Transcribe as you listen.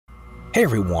Hey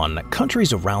everyone,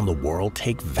 countries around the world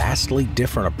take vastly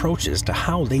different approaches to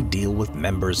how they deal with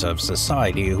members of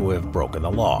society who have broken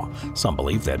the law. Some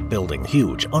believe that building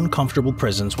huge, uncomfortable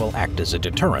prisons will act as a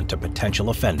deterrent to potential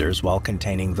offenders while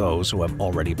containing those who have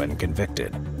already been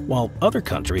convicted, while other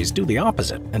countries do the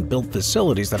opposite and build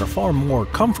facilities that are far more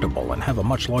comfortable and have a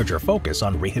much larger focus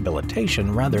on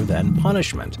rehabilitation rather than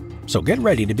punishment. So get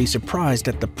ready to be surprised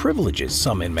at the privileges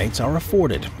some inmates are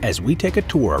afforded as we take a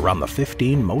tour around the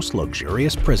 15 most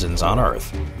luxurious prisons on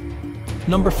Earth.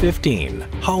 Number 15.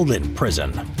 Halden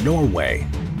Prison, Norway.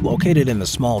 Located in the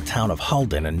small town of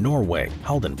Halden in Norway,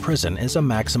 Halden Prison is a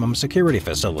maximum security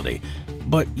facility.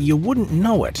 But you wouldn't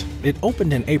know it. It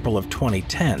opened in April of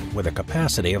 2010 with a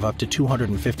capacity of up to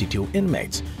 252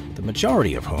 inmates, the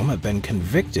majority of whom have been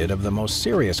convicted of the most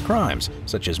serious crimes,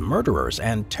 such as murderers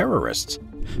and terrorists.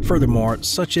 Furthermore,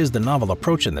 such is the novel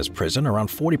approach in this prison, around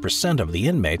 40% of the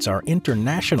inmates are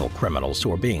international criminals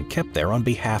who are being kept there on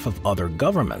behalf of other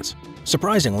governments.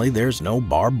 Surprisingly, there's no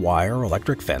barbed wire,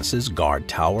 electric fences, guard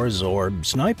towers, or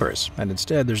snipers, and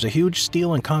instead there's a huge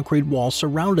steel and concrete wall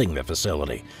surrounding the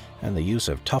facility, and the use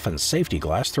of toughened safety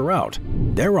glass throughout.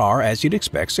 There are, as you'd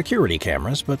expect, security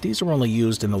cameras, but these are only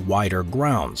used in the wider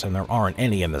grounds, and there aren't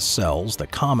any in the cells, the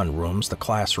common rooms, the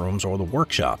classrooms, or the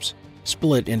workshops.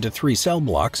 Split into 3 cell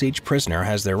blocks, each prisoner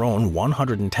has their own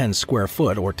 110 square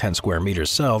foot or 10 square meter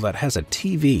cell that has a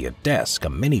TV, a desk, a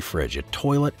mini fridge, a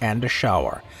toilet, and a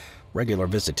shower. Regular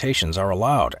visitations are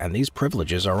allowed, and these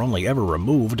privileges are only ever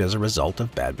removed as a result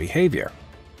of bad behavior.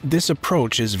 This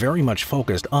approach is very much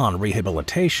focused on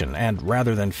rehabilitation, and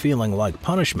rather than feeling like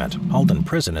punishment, Halden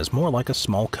Prison is more like a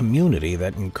small community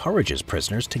that encourages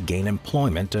prisoners to gain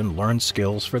employment and learn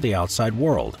skills for the outside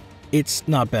world. It's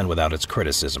not been without its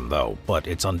criticism, though, but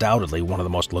it's undoubtedly one of the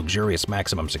most luxurious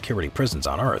maximum security prisons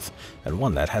on Earth, and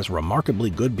one that has remarkably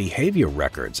good behavior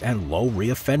records and low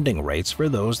reoffending rates for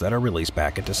those that are released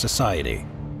back into society.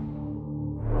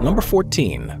 Number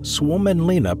 14.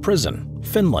 Suomenlinna Prison,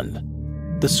 Finland.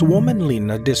 The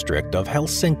Suomenlinna district of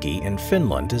Helsinki in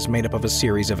Finland is made up of a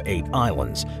series of 8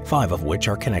 islands, 5 of which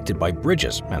are connected by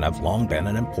bridges and have long been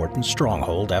an important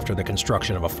stronghold after the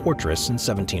construction of a fortress in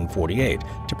 1748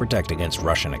 to protect against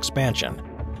Russian expansion.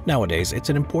 Nowadays, it's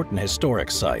an important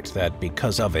historic site that,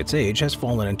 because of its age, has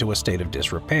fallen into a state of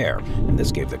disrepair, and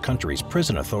this gave the country's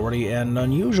prison authority an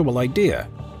unusual idea.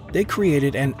 They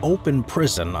created an open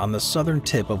prison on the southern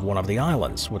tip of one of the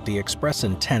islands, with the express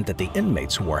intent that the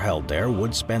inmates who were held there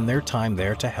would spend their time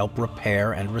there to help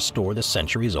repair and restore the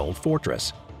centuries-old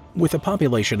fortress. With a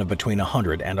population of between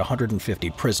 100 and 150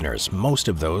 prisoners, most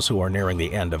of those who are nearing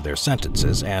the end of their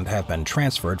sentences and have been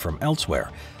transferred from elsewhere,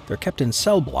 they're kept in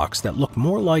cell blocks that look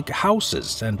more like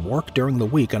houses and work during the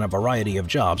week on a variety of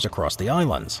jobs across the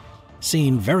islands.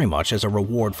 Seen very much as a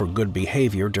reward for good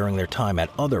behavior during their time at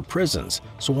other prisons,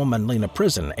 Suomenlinna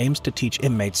Prison aims to teach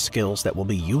inmates skills that will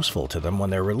be useful to them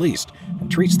when they're released, and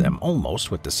treats them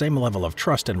almost with the same level of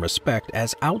trust and respect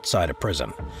as outside a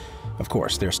prison. Of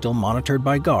course, they're still monitored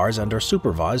by guards and are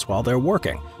supervised while they're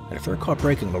working, and if they're caught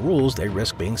breaking the rules, they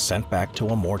risk being sent back to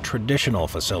a more traditional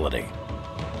facility.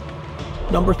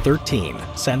 Number 13.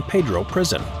 San Pedro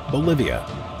Prison, Bolivia.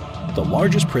 The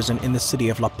largest prison in the city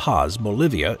of La Paz,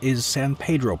 Bolivia, is San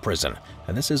Pedro Prison,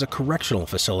 and this is a correctional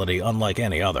facility unlike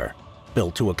any other.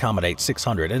 Built to accommodate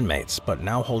 600 inmates, but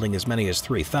now holding as many as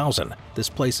 3,000, this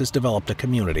place has developed a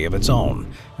community of its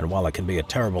own, and while it can be a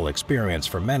terrible experience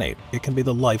for many, it can be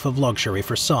the life of luxury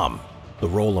for some. The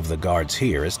role of the guards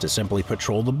here is to simply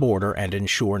patrol the border and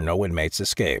ensure no inmates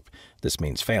escape. This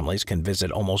means families can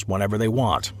visit almost whenever they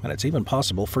want, and it's even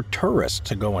possible for tourists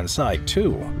to go inside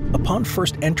too. Upon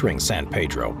first entering San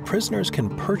Pedro, prisoners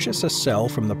can purchase a cell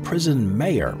from the prison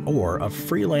mayor or a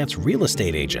freelance real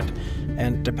estate agent,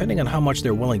 and depending on how much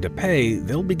they're willing to pay,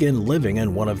 they'll begin living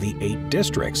in one of the 8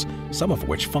 districts, some of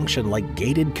which function like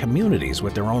gated communities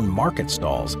with their own market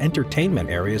stalls,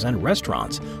 entertainment areas, and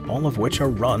restaurants, all of which are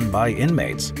run by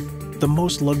inmates. The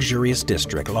most luxurious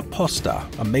district, La Posta,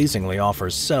 amazingly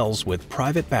offers cells with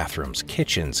private bathrooms,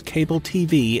 kitchens, cable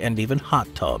TV, and even hot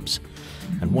tubs.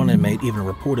 And one inmate even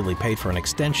reportedly paid for an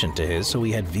extension to his so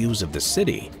he had views of the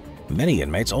city. Many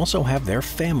inmates also have their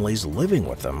families living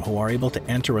with them who are able to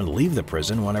enter and leave the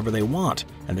prison whenever they want,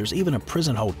 and there's even a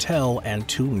prison hotel and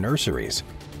 2 nurseries.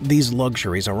 These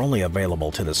luxuries are only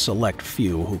available to the select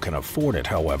few who can afford it,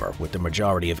 however, with the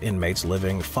majority of inmates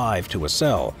living 5 to a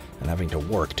cell and having to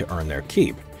work to earn their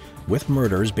keep. With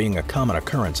murders being a common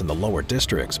occurrence in the lower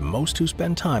districts, most who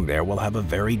spend time there will have a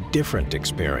very different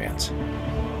experience.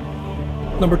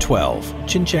 Number 12.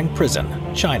 Xinjiang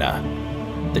Prison, China.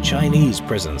 The Chinese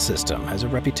prison system has a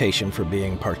reputation for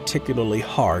being particularly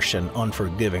harsh and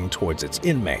unforgiving towards its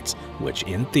inmates, which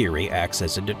in theory acts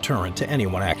as a deterrent to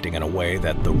anyone acting in a way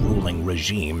that the ruling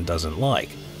regime doesn't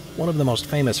like. One of the most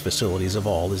famous facilities of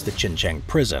all is the Xinjiang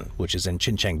prison, which is in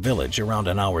Xinjiang village around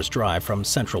an hour's drive from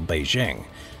central Beijing.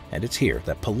 And it's here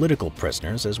that political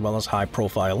prisoners as well as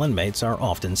high-profile inmates are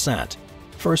often sent.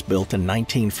 First built in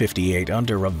 1958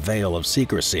 under a veil of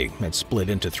secrecy, it's split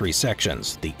into three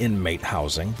sections: the inmate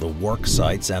housing, the work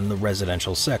sites, and the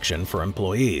residential section for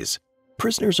employees.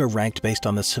 Prisoners are ranked based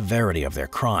on the severity of their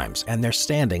crimes and their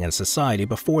standing in society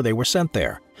before they were sent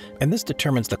there, and this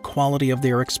determines the quality of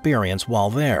their experience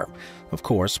while there. Of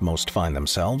course, most find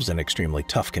themselves in extremely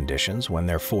tough conditions when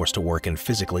they're forced to work in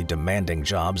physically demanding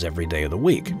jobs every day of the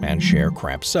week and share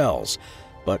cramped cells.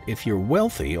 But if you're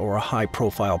wealthy or a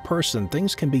high-profile person,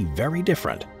 things can be very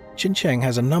different. Xinjiang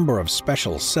has a number of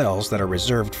special cells that are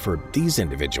reserved for these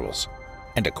individuals.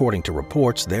 And according to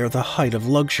reports, they're the height of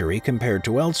luxury compared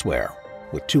to elsewhere.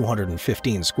 With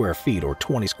 215 square feet or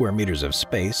 20 square meters of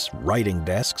space, writing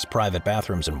desks, private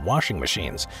bathrooms, and washing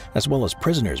machines, as well as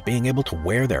prisoners being able to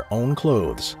wear their own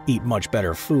clothes, eat much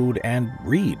better food, and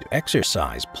read,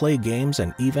 exercise, play games,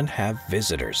 and even have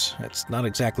visitors. It's not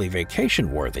exactly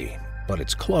vacation-worthy, but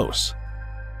it's close.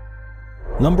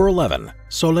 Number 11.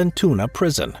 Sollentuna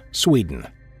Prison, Sweden.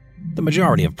 The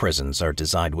majority of prisons are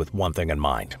designed with one thing in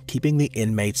mind: keeping the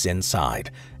inmates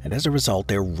inside, and as a result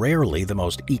they're rarely the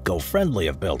most eco-friendly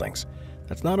of buildings.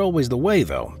 That's not always the way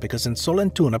though, because in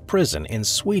Sollentuna Prison in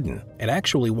Sweden, it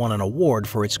actually won an award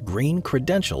for its green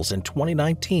credentials in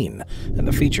 2019, and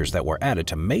the features that were added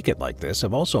to make it like this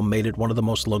have also made it one of the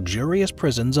most luxurious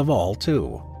prisons of all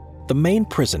too. The main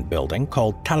prison building,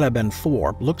 called Taliban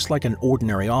 4, looks like an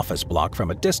ordinary office block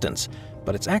from a distance,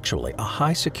 but it's actually a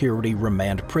high-security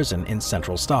remand prison in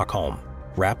central Stockholm.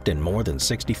 Wrapped in more than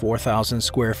 64,000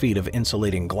 square feet of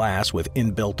insulating glass with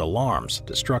inbuilt alarms,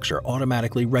 the structure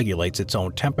automatically regulates its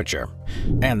own temperature.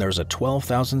 And there's a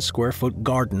 12,000 square foot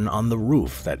garden on the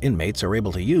roof that inmates are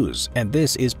able to use, and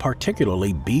this is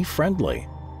particularly bee-friendly.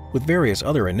 With various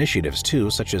other initiatives too,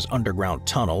 such as underground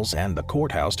tunnels and the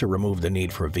courthouse to remove the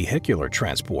need for vehicular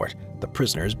transport, the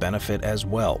prisoners benefit as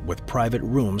well, with private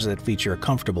rooms that feature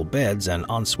comfortable beds and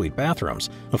ensuite bathrooms,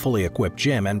 a fully equipped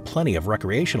gym, and plenty of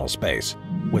recreational space.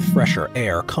 With fresher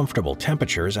air, comfortable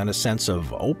temperatures, and a sense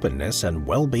of openness and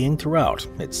well-being throughout,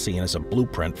 it's seen as a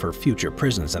blueprint for future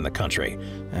prisons in the country.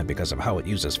 And because of how it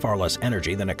uses far less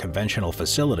energy than a conventional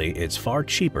facility, it's far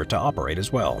cheaper to operate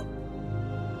as well.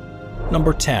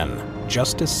 Number 10.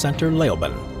 Justice Center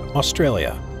Leoben,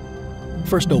 Australia.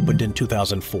 First opened in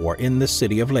 2004 in the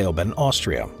city of Leoben,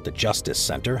 Austria, the Justice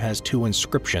Center has two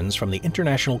inscriptions from the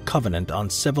International Covenant on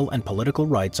Civil and Political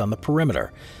Rights on the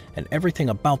perimeter, and everything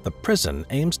about the prison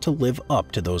aims to live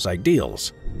up to those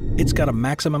ideals. It's got a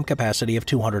maximum capacity of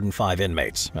 205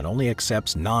 inmates and only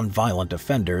accepts non-violent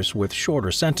offenders with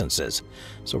shorter sentences.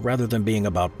 So rather than being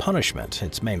about punishment,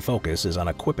 its main focus is on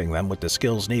equipping them with the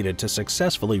skills needed to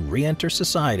successfully re-enter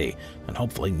society and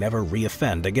hopefully never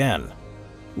re-offend again.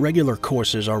 Regular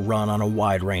courses are run on a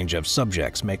wide range of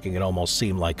subjects, making it almost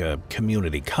seem like a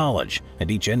community college, and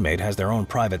each inmate has their own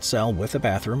private cell with a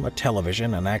bathroom, a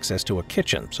television, and access to a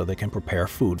kitchen so they can prepare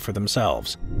food for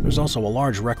themselves. There's also a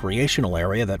large recreational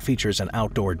area that features an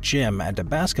outdoor gym and a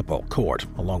basketball court,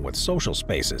 along with social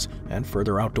spaces and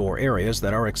further outdoor areas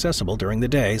that are accessible during the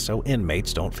day so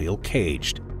inmates don't feel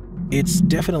caged. It's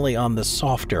definitely on the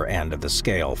softer end of the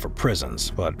scale for prisons,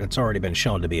 but it's already been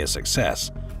shown to be a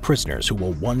success. Prisoners who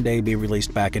will one day be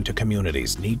released back into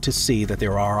communities need to see that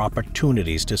there are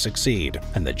opportunities to succeed,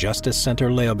 and the Justice Center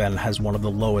Leoben has one of the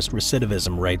lowest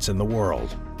recidivism rates in the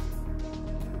world.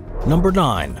 Number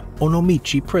 9.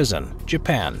 Onomichi Prison,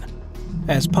 Japan.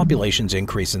 As populations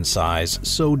increase in size,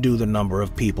 so do the number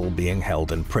of people being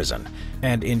held in prison.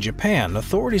 And in Japan,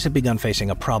 authorities have begun facing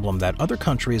a problem that other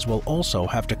countries will also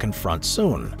have to confront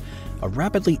soon: a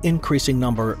rapidly increasing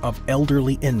number of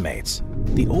elderly inmates.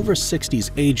 The over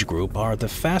 60s age group are the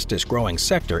fastest growing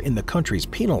sector in the country's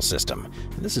penal system,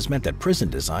 and this has meant that prison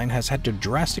design has had to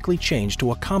drastically change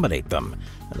to accommodate them,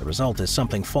 and the result is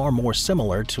something far more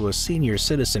similar to a senior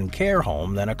citizen care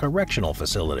home than a correctional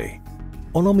facility.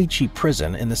 Onomichi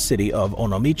Prison in the city of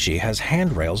Onomichi has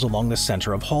handrails along the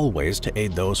center of hallways to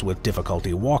aid those with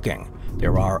difficulty walking.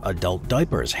 There are adult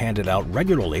diapers handed out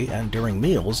regularly, and during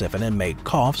meals, if an inmate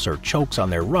coughs or chokes on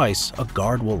their rice, a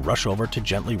guard will rush over to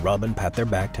gently rub and pat their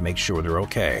back to make sure they're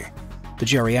okay. The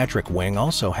geriatric wing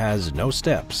also has no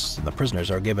steps. The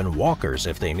prisoners are given walkers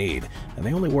if they need, and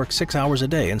they only work 6 hours a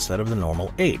day instead of the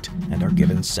normal 8, and are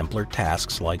given simpler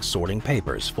tasks like sorting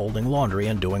papers, folding laundry,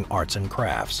 and doing arts and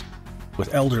crafts.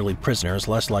 with elderly prisoners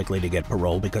less likely to get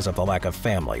parole because of the lack of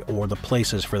family or the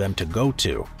places for them to go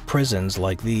to. Prisons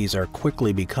like these are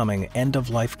quickly becoming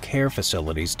end-of-life care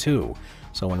facilities too,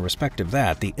 so in respect of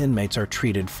that, the inmates are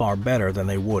treated far better than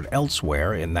they would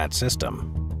elsewhere in that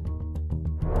system.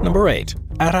 Number 8.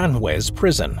 Aranjuez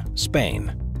Prison,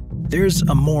 Spain. There's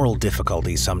a moral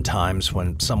difficulty sometimes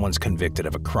when someone's convicted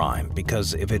of a crime,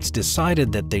 because if it's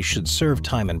decided that they should serve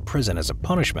time in prison as a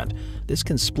punishment, this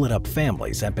can split up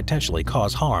families and potentially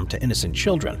cause harm to innocent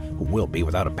children who will be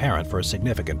without a parent for a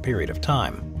significant period of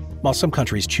time. While some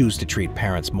countries choose to treat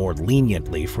parents more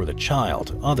leniently for the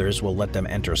child, others will let them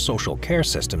enter social care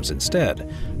systems instead.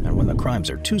 And when the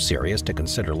crimes are too serious to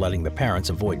consider letting the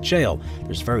parents avoid jail,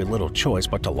 there's very little choice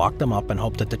but to lock them up and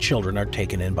hope that the children are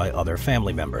taken in by other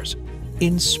family members.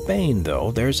 In Spain, though,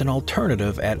 there's an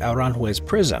alternative at Aranjuez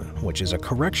Prison, which is a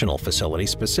correctional facility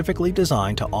specifically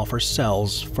designed to offer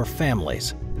cells for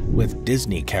families. With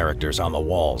Disney characters on the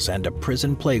walls and a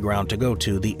prison playground to go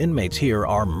to, the inmates here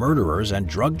are murderers and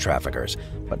drug traffickers,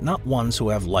 but not ones who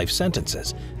have life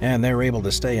sentences, and they're able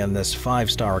to stay in this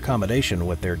 5-star accommodation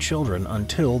with their children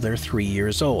until they're 3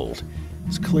 years old.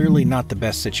 It's clearly not the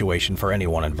best situation for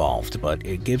anyone involved, but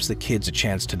it gives the kids a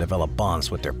chance to develop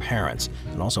bonds with their parents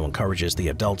and also encourages the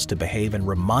adults to behave and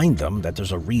remind them that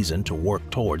there's a reason to work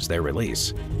towards their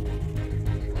release.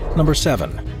 Number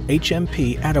 7.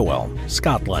 HMP Adderwell,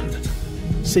 Scotland.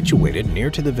 Situated near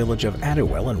to the village of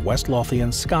Adderwell in West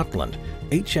Lothian, Scotland,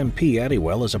 HMP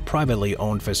Adderwell is a privately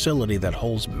owned facility that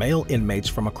holds male inmates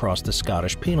from across the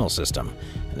Scottish penal system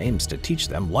and aims to teach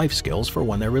them life skills for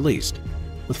when they're released.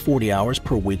 With 40 hours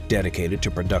per week dedicated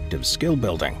to productive skill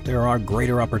building, there are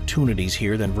greater opportunities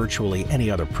here than virtually any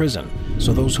other prison,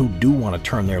 so those who do want to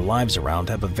turn their lives around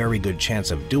have a very good chance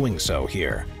of doing so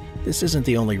here. This isn't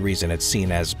the only reason it's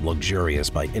seen as luxurious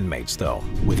by inmates, though,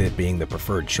 with it being the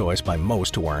preferred choice by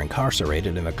most who are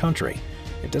incarcerated in the country.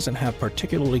 It doesn't have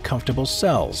particularly comfortable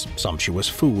cells, sumptuous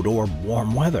food, or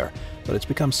warm weather, but it's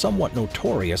become somewhat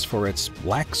notorious for its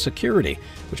lax security,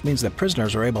 which means that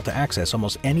prisoners are able to access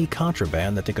almost any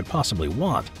contraband that they could possibly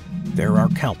want. There are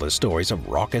countless stories of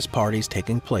raucous parties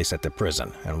taking place at the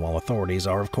prison, and while authorities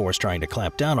are of course trying to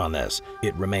clamp down on this,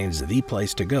 it remains the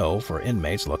place to go for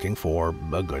inmates looking for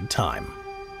a good time.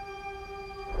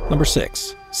 Number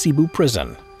 6. Cebu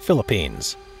Prison,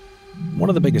 Philippines. One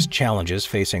of the biggest challenges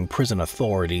facing prison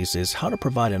authorities is how to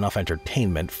provide enough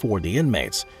entertainment for the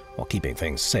inmates while keeping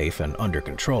things safe and under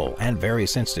control, and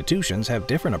various institutions have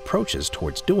different approaches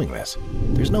towards doing this.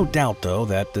 There's no doubt, though,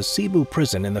 that the Cebu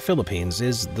prison in the Philippines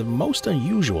is the most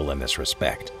unusual in this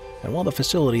respect. And while the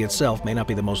facility itself may not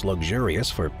be the most luxurious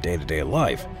for day-to-day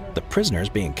life, the prisoners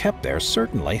being kept there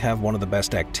certainly have one of the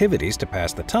best activities to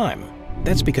pass the time.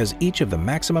 That's because each of the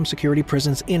maximum security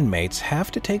prison's inmates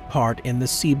have to take part in the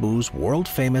Cebu's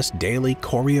world-famous daily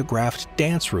choreographed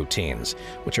dance routines,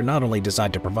 which are not only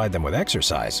designed to provide them with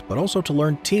exercise, but also to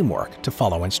learn teamwork, to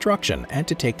follow instruction, and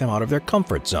to take them out of their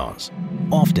comfort zones.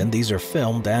 Often these are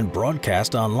filmed and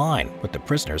broadcast online, with the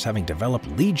prisoners having developed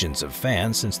legions of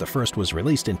fans since the first was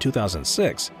released in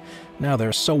 2006. Now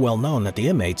they're so well known that the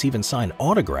inmates even sign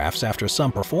autographs after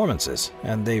some performances,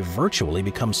 and they've virtually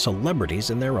become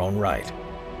celebrities in their own right.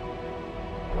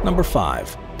 Number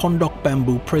 5. Pondok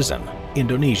Bambu Prison,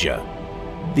 Indonesia.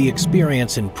 The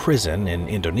experience in prison in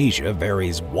Indonesia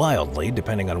varies wildly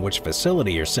depending on which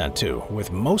facility you're sent to,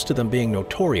 with most of them being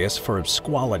notorious for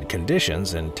squalid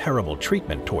conditions and terrible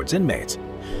treatment towards inmates.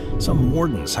 Some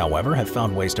wardens, however, have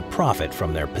found ways to profit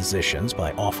from their positions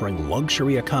by offering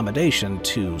luxury accommodation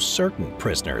to certain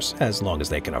prisoners as long as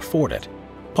they can afford it.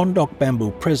 Pondok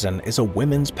Bambu Prison is a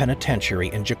women's penitentiary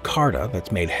in Jakarta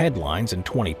that's made headlines in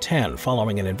 2010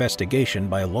 following an investigation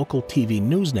by a local TV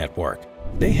news network.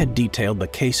 They had detailed the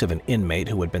case of an inmate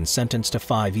who had been sentenced to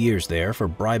 5 years there for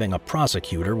bribing a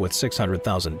prosecutor with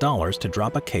 $600,000 to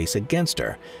drop a case against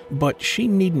her. But she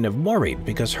needn't have worried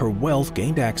because her wealth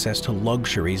gained access to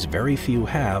luxuries very few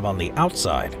have on the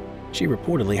outside. She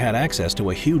reportedly had access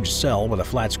to a huge cell with a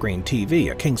flat-screen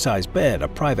TV, a king-size bed, a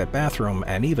private bathroom,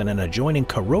 and even an adjoining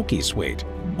karaoke suite,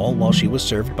 all while she was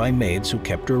served by maids who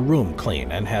kept her room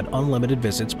clean and had unlimited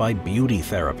visits by beauty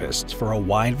therapists for a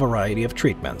wide variety of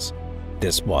treatments.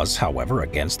 This was, however,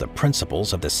 against the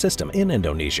principles of the system in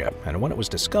Indonesia, and when it was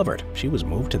discovered, she was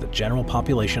moved to the general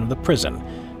population of the prison.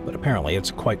 But apparently it's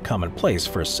quite commonplace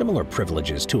for similar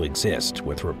privileges to exist,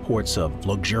 with reports of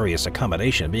luxurious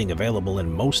accommodation being available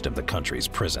in most of the country's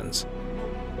prisons.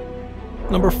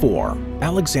 Number 4.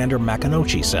 Alexander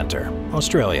Maconochie Centre,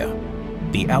 Australia.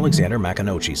 The Alexander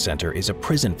Maconochie Centre is a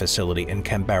prison facility in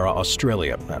Canberra,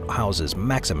 Australia that houses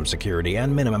maximum security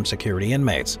and minimum security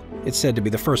inmates. It's said to be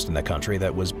the first in the country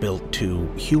that was built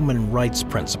to human rights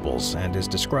principles and is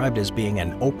described as being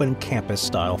an open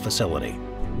campus-style facility.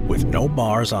 With no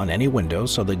bars on any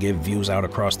windows so they give views out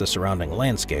across the surrounding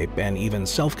landscape, and even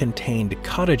self-contained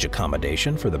cottage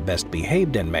accommodation for the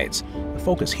best-behaved inmates, the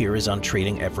focus here is on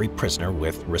treating every prisoner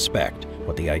with respect,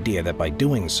 with the idea that by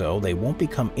doing so they won't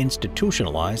become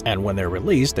institutionalized, and when they're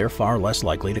released they're far less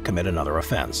likely to commit another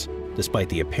offense. Despite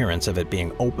the appearance of it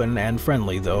being open and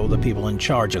friendly, though, the people in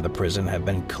charge of the prison have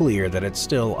been clear that it's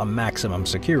still a maximum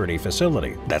security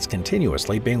facility that's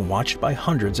continuously being watched by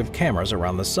hundreds of cameras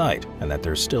around the site, and that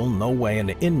there's still no way an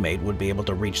inmate would be able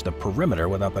to reach the perimeter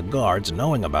without the guards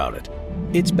knowing about it.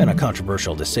 It's been a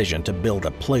controversial decision to build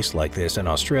a place like this in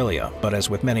Australia, but as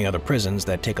with many other prisons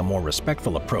that take a more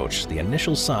respectful approach, the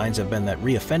initial signs have been that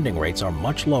reoffending rates are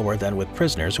much lower than with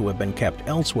prisoners who have been kept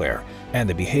elsewhere, and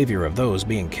the behavior of those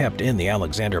being kept in the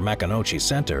Alexander Maconochie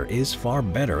Center is far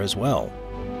better as well.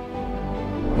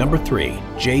 Number 3.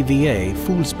 JVA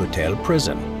Fuhlsbüttel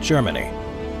Prison, Germany.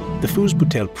 The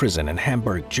Fuhlsbüttel prison in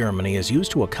Hamburg, Germany is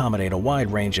used to accommodate a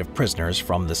wide range of prisoners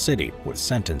from the city, with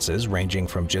sentences ranging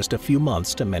from just a few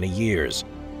months to many years.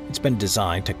 It's been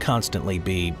designed to constantly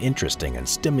be interesting and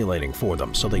stimulating for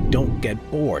them so they don't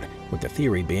get bored, with the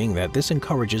theory being that this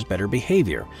encourages better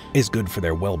behavior, is good for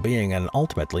their well-being, and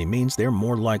ultimately means they're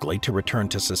more likely to return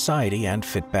to society and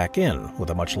fit back in, with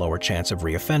a much lower chance of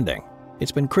reoffending.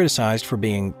 It's been criticized for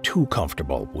being too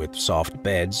comfortable, with soft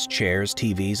beds, chairs,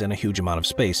 TVs, and a huge amount of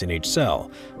space in each cell.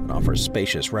 It offers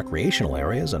spacious recreational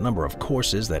areas, a number of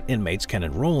courses that inmates can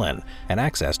enroll in, and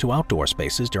access to outdoor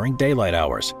spaces during daylight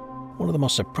hours. One of the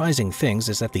most surprising things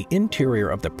is that the interior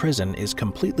of the prison is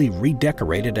completely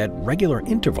redecorated at regular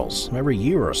intervals every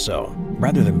year or so.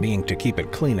 Rather than being to keep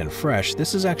it clean and fresh,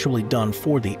 this is actually done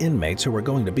for the inmates who are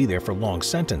going to be there for long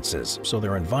sentences, so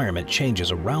their environment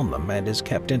changes around them and is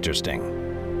kept interesting.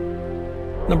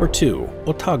 Number 2.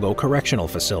 Otago Correctional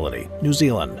Facility, New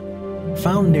Zealand.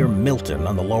 Found near Milton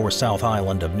on the lower South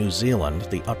Island of New Zealand,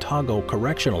 the Otago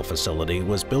Correctional Facility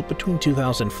was built between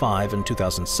 2005 and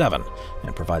 2007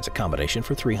 and provides accommodation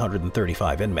for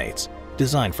 335 inmates.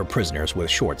 Designed for prisoners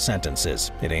with short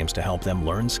sentences, it aims to help them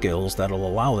learn skills that'll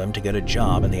allow them to get a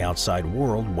job in the outside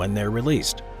world when they're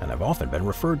released, and have often been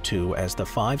referred to as the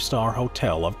 5-star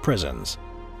hotel of prisons.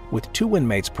 With 2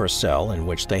 inmates per cell in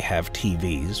which they have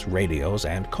TVs, radios,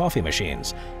 and coffee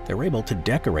machines, they're able to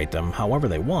decorate them however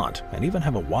they want and even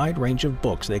have a wide range of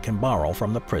books they can borrow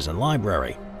from the prison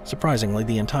library. Surprisingly,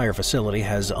 the entire facility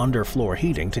has underfloor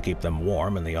heating to keep them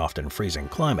warm in the often freezing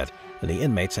climate, and the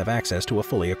inmates have access to a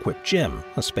fully equipped gym,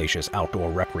 a spacious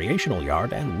outdoor recreational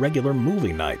yard, and regular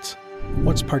movie nights.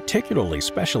 What's particularly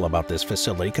special about this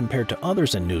facility compared to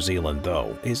others in New Zealand,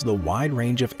 though, is the wide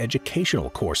range of educational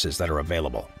courses that are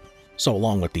available. So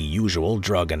along with the usual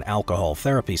drug and alcohol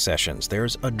therapy sessions,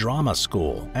 there's a drama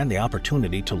school and the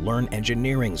opportunity to learn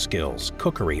engineering skills,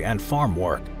 cookery, and farm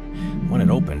work. When it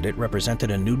opened, it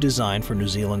represented a new design for New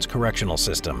Zealand's correctional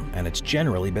system, and it's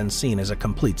generally been seen as a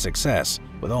complete success,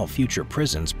 with all future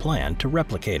prisons planned to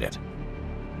replicate it.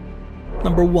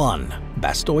 Number 1.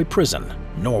 Bastøy Prison,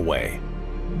 Norway.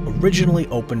 Originally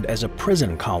opened as a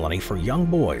prison colony for young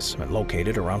boys and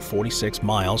located around 46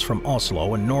 miles from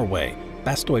Oslo in Norway,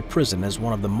 Bastøy Prison is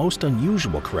one of the most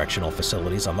unusual correctional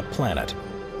facilities on the planet.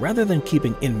 Rather than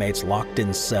keeping inmates locked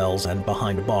in cells and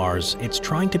behind bars, it's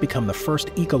trying to become the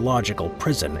first ecological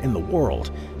prison in the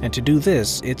world, and to do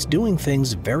this, it's doing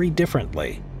things very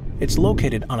differently. It's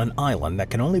located on an island that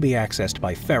can only be accessed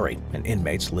by ferry, and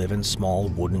inmates live in small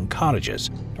wooden cottages.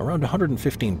 Around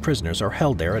 115 prisoners are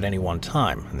held there at any one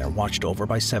time, and they're watched over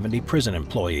by 70 prison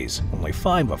employees, only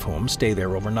 5 of whom stay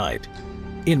there overnight.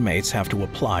 Inmates have to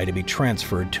apply to be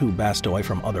transferred to Bastøy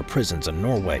from other prisons in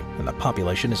Norway, and the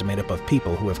population is made up of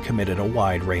people who have committed a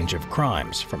wide range of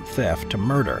crimes, from theft to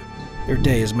murder. Their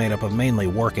day is made up of mainly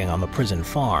working on the prison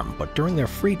farm, but during their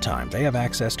free time they have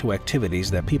access to activities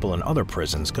that people in other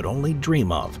prisons could only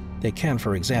dream of. They can,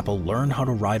 for example, learn how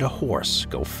to ride a horse,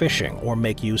 go fishing, or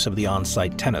make use of the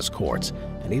on-site tennis courts,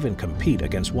 and even compete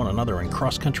against one another in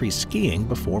cross-country skiing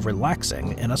before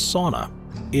relaxing in a sauna.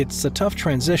 It's a tough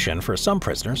transition for some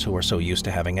prisoners who are so used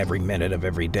to having every minute of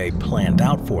every day planned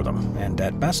out for them, and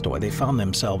at Bastøy they found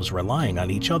themselves relying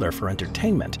on each other for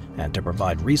entertainment and to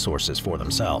provide resources for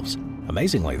themselves.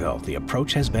 Amazingly though, the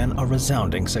approach has been a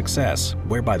resounding success,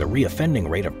 whereby the reoffending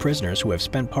rate of prisoners who have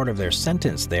spent part of their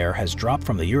sentence there has dropped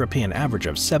from the European average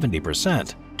of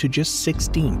 70% to just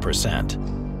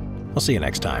 16%. I'll see you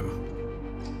next time.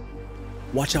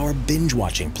 Watch our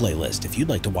binge-watching playlist if you'd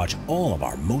like to watch all of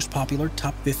our most popular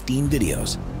top 15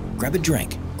 videos. Grab a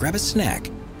drink, grab a snack,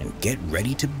 and get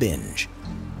ready to binge.